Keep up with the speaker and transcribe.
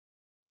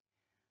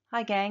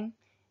Hi gang,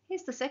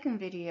 here's the second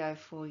video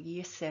for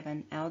Year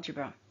 7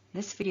 Algebra. In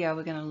this video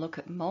we're going to look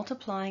at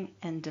multiplying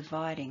and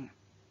dividing.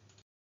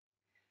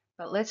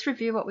 But let's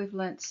review what we've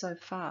learnt so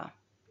far.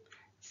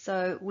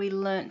 So we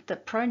learnt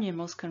that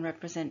pronumerals can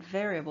represent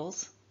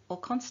variables or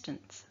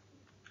constants.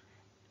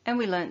 And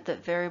we learnt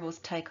that variables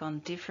take on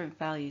different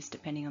values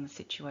depending on the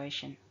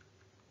situation.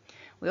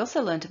 We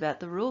also learnt about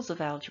the rules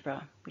of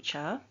algebra, which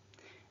are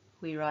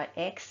we write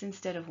x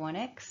instead of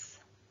 1x,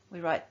 we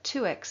write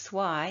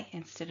 2xy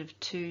instead of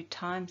 2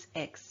 times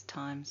x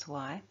times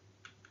y.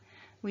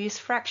 We use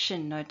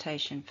fraction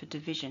notation for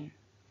division.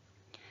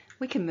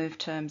 We can move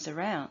terms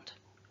around.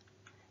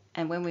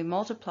 And when we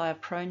multiply a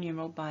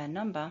pronumeral by a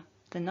number,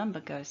 the number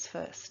goes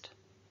first.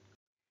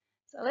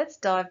 So let's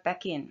dive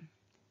back in.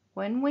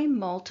 When we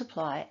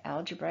multiply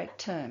algebraic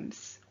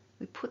terms,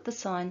 we put the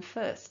sign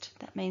first.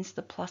 That means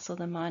the plus or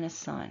the minus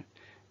sign.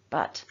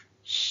 But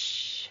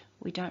shh,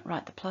 we don't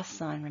write the plus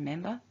sign,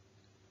 remember?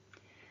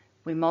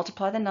 We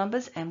multiply the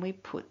numbers and we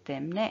put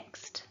them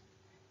next.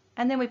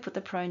 And then we put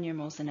the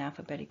pronumerals in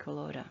alphabetical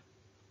order.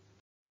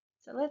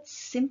 So let's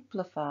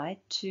simplify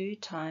 2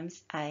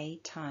 times a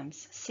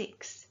times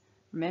 6.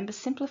 Remember,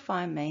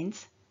 simplify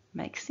means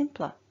make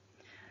simpler.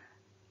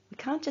 We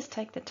can't just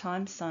take the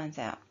times signs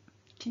out.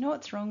 Do you know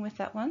what's wrong with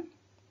that one?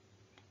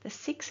 The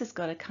 6 has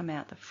got to come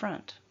out the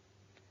front.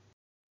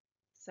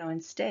 So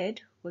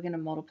instead, we're going to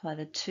multiply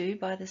the 2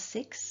 by the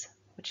 6,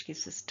 which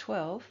gives us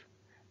 12,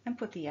 and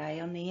put the a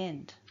on the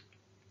end.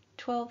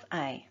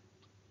 12a.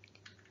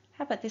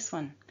 How about this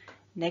one?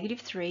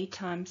 Negative 3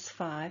 times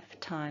 5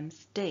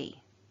 times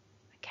d.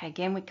 Okay,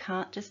 again, we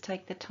can't just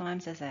take the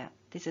times as out.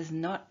 This is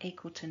not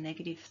equal to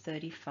negative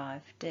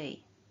 35d.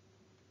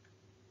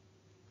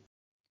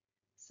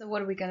 So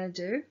what are we going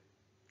to do?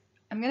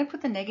 I'm going to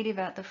put the negative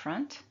out the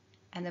front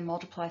and then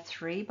multiply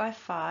 3 by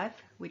 5,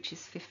 which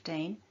is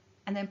 15,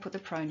 and then put the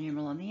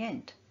pronumeral on the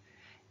end.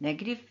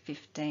 Negative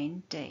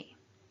 15d.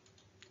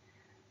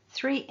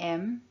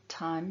 3m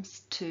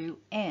times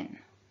 2n.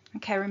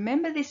 Okay,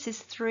 remember this is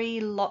 3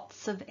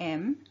 lots of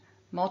m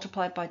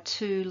multiplied by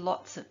 2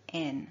 lots of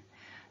n.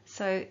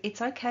 So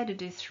it's okay to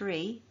do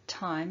 3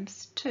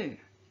 times 2,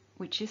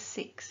 which is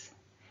 6.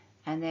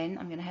 And then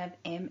I'm going to have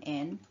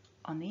mn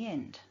on the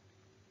end.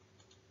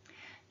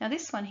 Now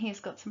this one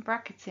here's got some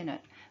brackets in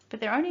it, but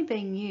they're only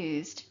being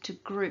used to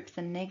group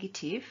the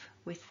negative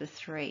with the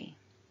 3.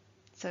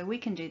 So we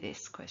can do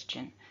this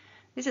question.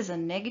 This is a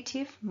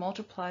negative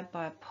multiplied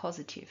by a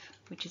positive,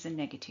 which is a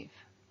negative.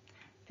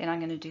 Then I'm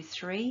going to do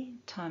 3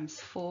 times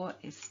 4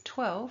 is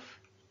 12,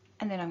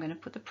 and then I'm going to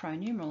put the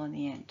pronumeral on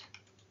the end.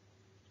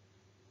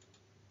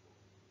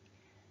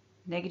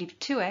 Negative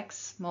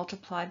 2x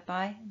multiplied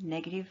by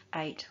negative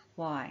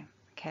 8y.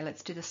 Okay,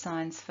 let's do the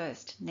signs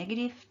first.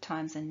 Negative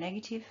times a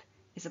negative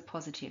is a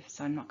positive,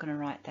 so I'm not going to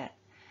write that.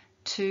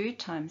 2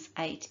 times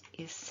 8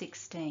 is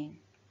 16.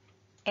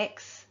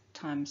 X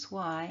times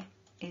y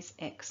is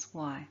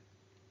xy.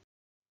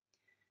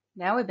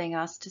 Now we're being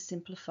asked to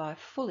simplify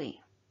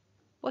fully.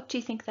 What do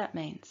you think that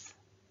means?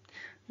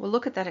 Well,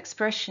 look at that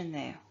expression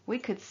there. We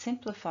could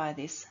simplify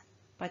this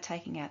by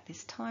taking out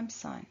this times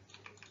sign.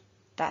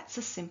 That's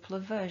a simpler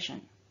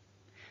version.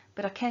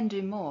 But I can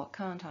do more,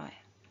 can't I?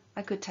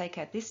 I could take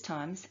out this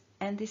times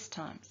and this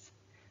times.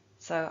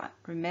 So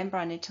remember,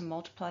 I need to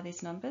multiply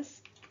these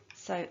numbers.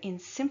 So in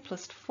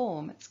simplest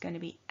form, it's going to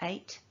be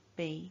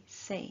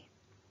 8bc.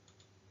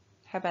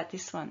 How about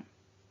this one?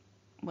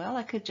 Well,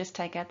 I could just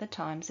take out the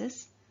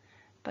timeses.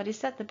 But is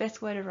that the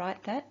best way to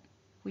write that?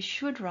 We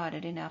should write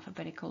it in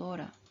alphabetical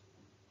order.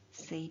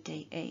 C,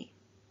 D, E.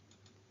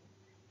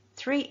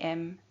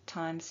 3m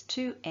times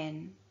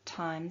 2n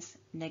times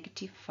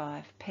negative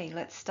 5p.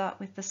 Let's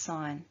start with the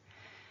sign.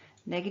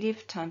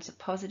 Negative times a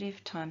positive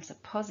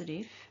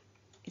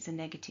is a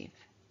negative.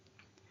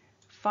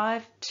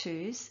 5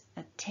 2's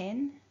are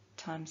 10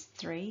 times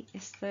 3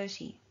 is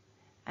 30.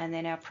 And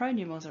then our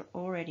pronumerals are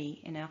already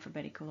in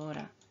alphabetical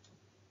order.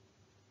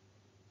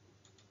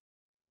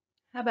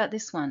 How about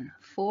this one?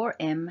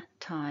 4m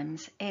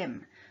times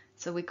m.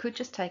 So we could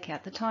just take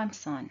out the times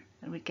sign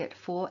and we'd get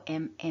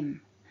 4mm.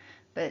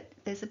 But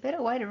there's a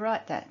better way to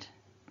write that.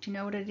 Do you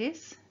know what it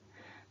is?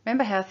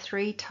 Remember how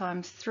 3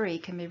 times 3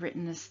 can be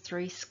written as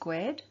 3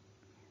 squared?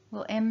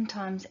 Well, m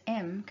times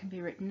m can be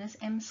written as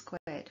m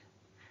squared.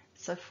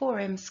 So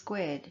 4m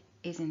squared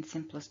is in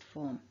simplest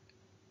form.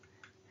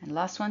 And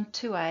last one,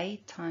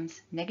 2a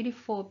times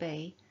negative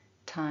 4b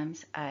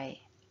times a.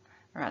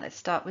 All right, let's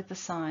start with the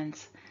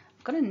signs.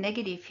 I've got a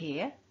negative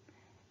here,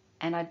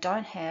 and I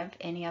don't have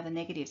any other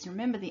negatives.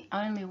 Remember, the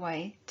only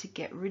way to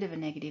get rid of a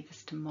negative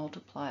is to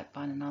multiply it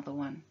by another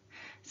one.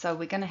 So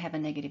we're going to have a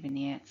negative in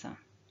the answer.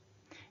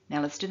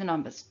 Now let's do the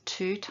numbers.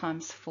 2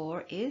 times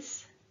 4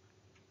 is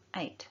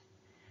 8.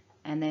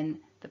 And then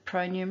the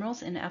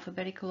pronumerals in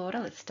alphabetical order.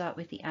 Let's start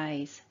with the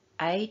a's.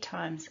 A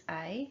times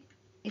a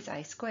is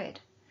a squared.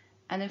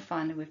 And then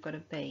finally we've got a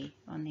b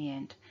on the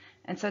end.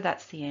 And so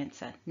that's the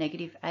answer.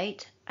 Negative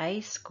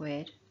 8a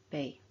squared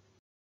b.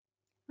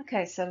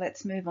 Okay, so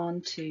let's move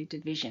on to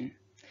division.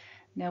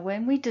 Now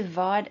when we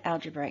divide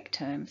algebraic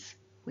terms,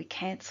 we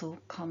cancel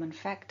common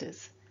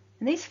factors.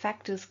 And these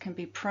factors can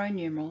be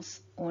pronumerals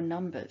or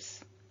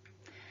numbers.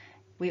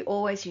 We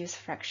always use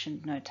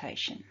fraction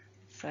notation.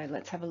 So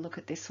let's have a look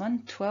at this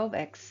one.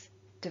 12x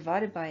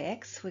divided by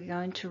x, we're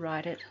going to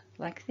write it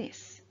like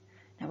this.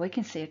 Now we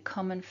can see a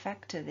common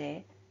factor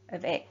there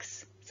of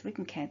x, so we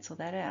can cancel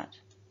that out.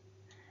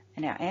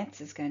 And our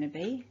answer is going to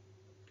be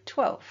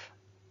 12.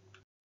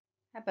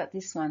 How about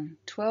this one?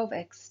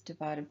 12x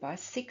divided by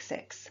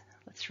 6x.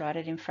 Let's write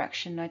it in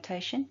fraction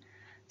notation.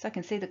 So I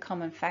can see the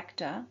common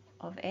factor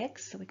of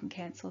x, so we can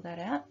cancel that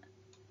out.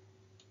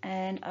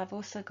 And I've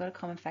also got a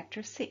common factor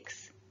of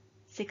 6.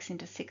 6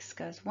 into 6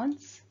 goes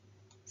once,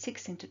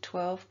 6 into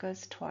 12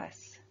 goes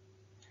twice.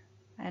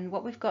 And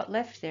what we've got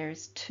left there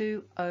is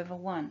 2 over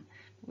 1.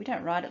 We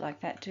don't write it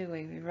like that, do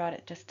we? We write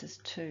it just as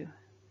 2.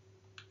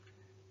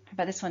 How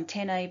about this one?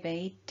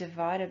 10ab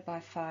divided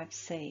by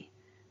 5c.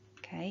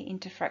 Okay,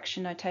 into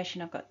fraction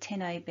notation, I've got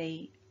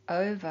 10ab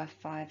over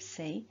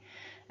 5c,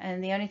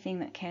 and the only thing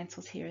that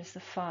cancels here is the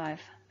 5.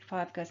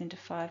 5 goes into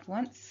 5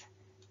 once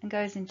and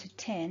goes into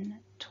 10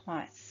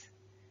 twice.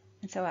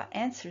 And so our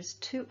answer is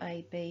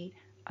 2ab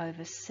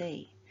over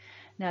c.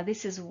 Now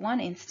this is one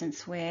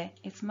instance where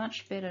it's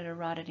much better to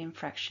write it in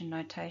fraction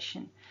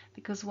notation,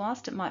 because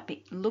whilst it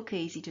might look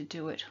easy to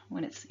do it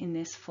when it's in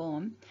this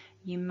form,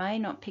 you may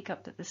not pick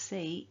up that the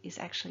c is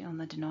actually on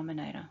the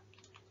denominator.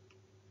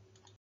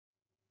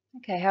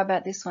 Okay, how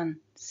about this one?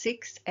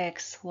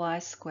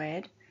 6xy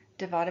squared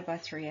divided by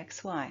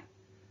 3xy.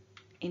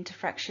 Into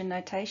fraction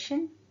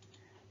notation,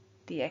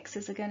 the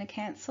x's are going to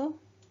cancel,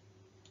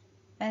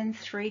 and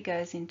 3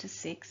 goes into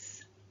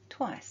 6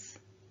 twice.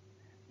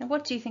 Now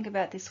what do you think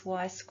about this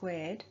y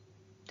squared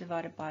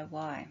divided by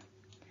y?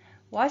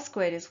 Y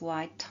squared is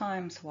y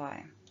times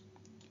y.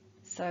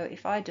 So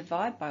if I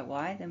divide by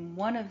y, then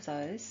one of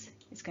those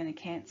is going to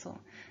cancel.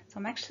 So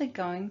I'm actually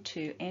going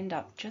to end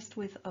up just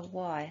with a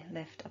y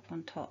left up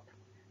on top.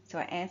 So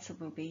our answer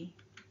will be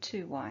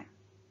 2y.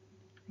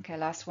 Okay,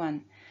 last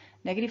one.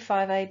 Negative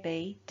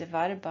 5ab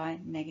divided by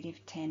negative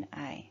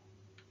 10a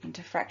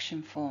into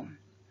fraction form.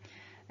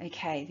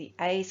 Okay, the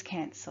a's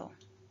cancel.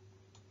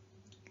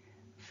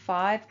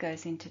 5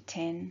 goes into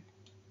 10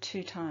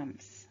 2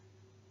 times.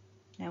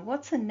 Now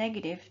what's a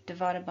negative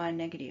divided by a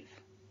negative?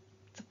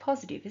 It's a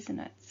positive, isn't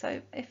it?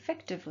 So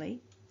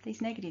effectively,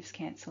 these negatives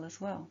cancel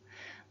as well.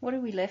 What are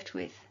we left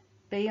with?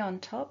 b on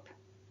top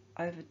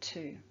over 2.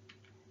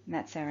 And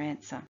that's our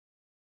answer.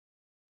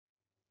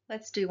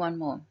 Let's do one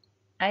more.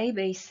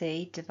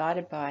 ABC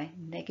divided by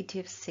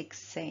negative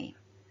 6c.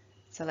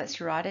 So let's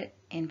write it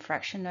in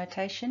fraction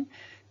notation.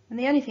 And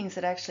the only things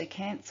that actually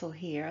cancel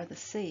here are the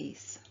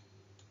c's,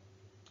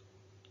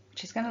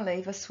 which is going to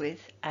leave us with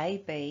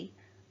AB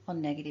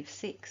on negative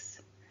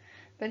 6.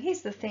 But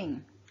here's the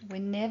thing, we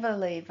never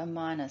leave a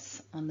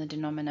minus on the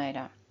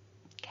denominator.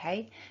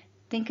 Okay,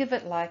 think of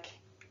it like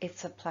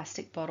it's a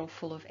plastic bottle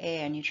full of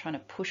air and you're trying to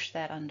push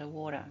that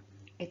underwater.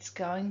 It's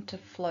going to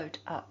float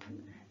up.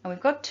 And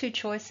we've got two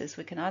choices.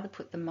 We can either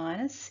put the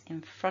minus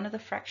in front of the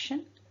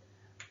fraction,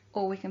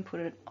 or we can put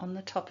it on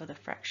the top of the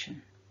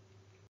fraction.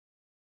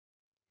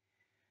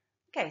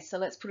 Okay, so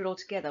let's put it all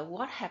together.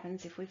 What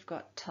happens if we've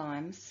got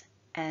times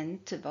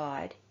and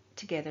divide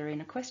together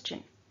in a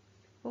question?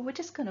 Well, we're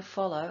just going to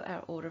follow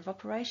our order of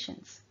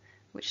operations,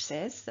 which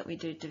says that we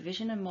do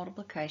division and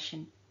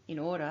multiplication in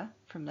order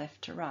from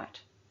left to right.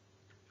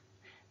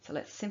 So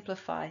let's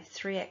simplify.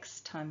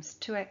 3x times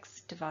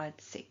 2x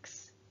divides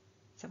 6.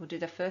 So we'll do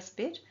the first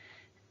bit.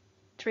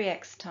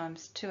 3x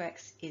times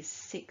 2x is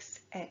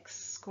 6x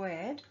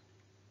squared.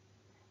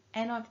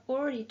 And I've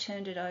already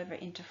turned it over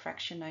into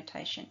fraction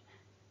notation.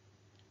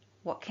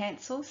 What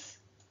cancels?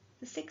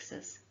 The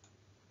 6's.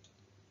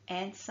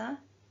 Answer,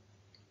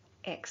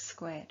 x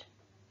squared.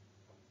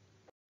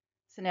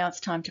 So now it's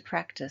time to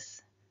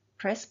practice.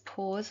 Press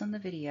pause on the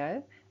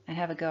video and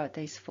have a go at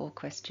these 4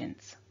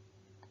 questions.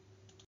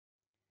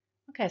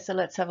 Okay, so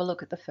let's have a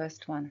look at the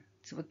first one.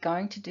 So we're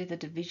going to do the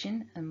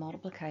division and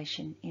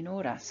multiplication in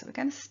order. So we're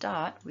going to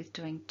start with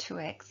doing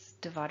 2x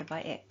divided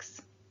by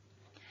x.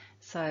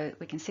 So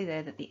we can see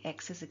there that the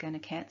x's are going to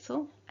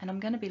cancel, and I'm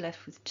going to be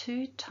left with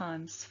 2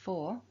 times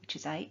 4, which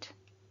is 8y.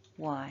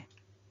 Okay,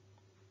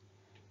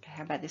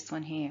 how about this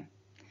one here?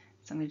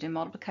 So I'm going to do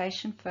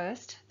multiplication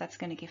first. That's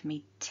going to give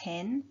me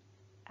 10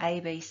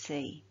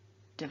 ABC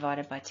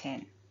divided by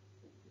 10.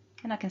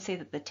 And I can see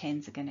that the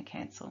 10's are going to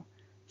cancel.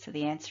 So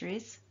the answer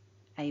is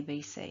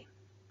ABC.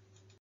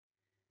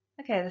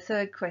 Okay, the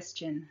third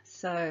question.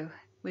 So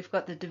we've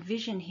got the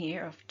division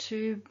here of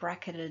 2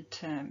 bracketed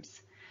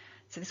terms.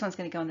 So this one's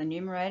going to go on the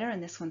numerator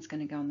and this one's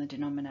going to go on the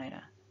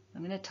denominator.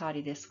 I'm going to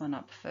tidy this one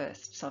up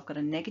first. So I've got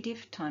a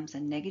negative times a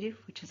negative,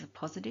 which is a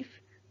positive,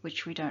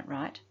 which we don't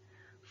write.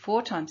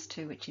 4 times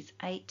 2, which is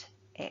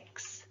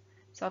 8x.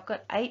 So I've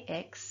got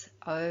 8x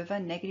over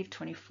negative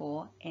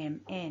 24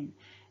 mn.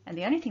 And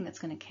the only thing that's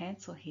going to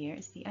cancel here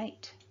is the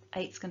 8.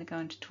 8's going to go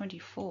into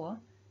 24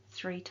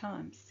 3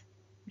 times,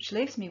 which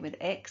leaves me with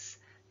x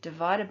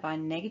divided by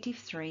negative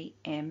 3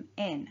 mn.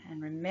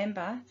 And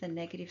remember, the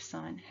negative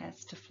sign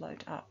has to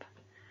float up.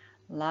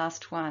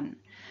 last one.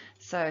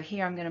 So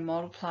here I'm going to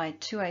multiply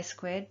 2a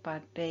squared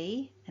by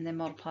b and then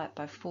multiply it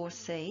by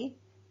 4c,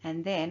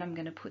 and then I'm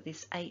going to put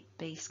this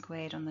 8b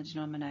squared on the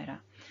denominator.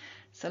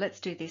 So let's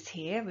do this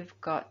here. We've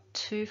got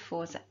 2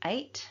 4s are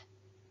 8,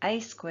 a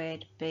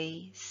squared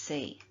b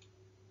c.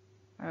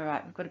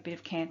 Alright, we've got a bit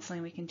of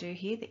cancelling we can do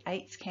here. The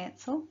 8's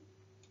cancel,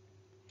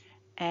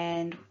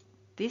 and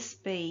this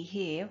b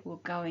here will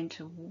go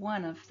into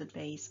one of the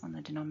b's on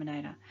the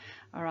denominator.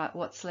 Alright,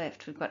 what's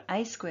left? We've got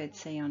a squared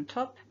c on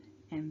top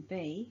and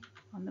b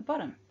on the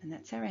bottom, and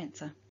that's our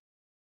answer.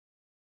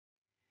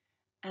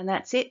 And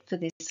that's it for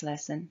this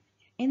lesson.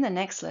 In the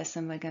next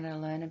lesson, we're going to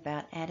learn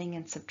about adding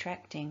and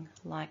subtracting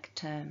like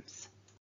terms.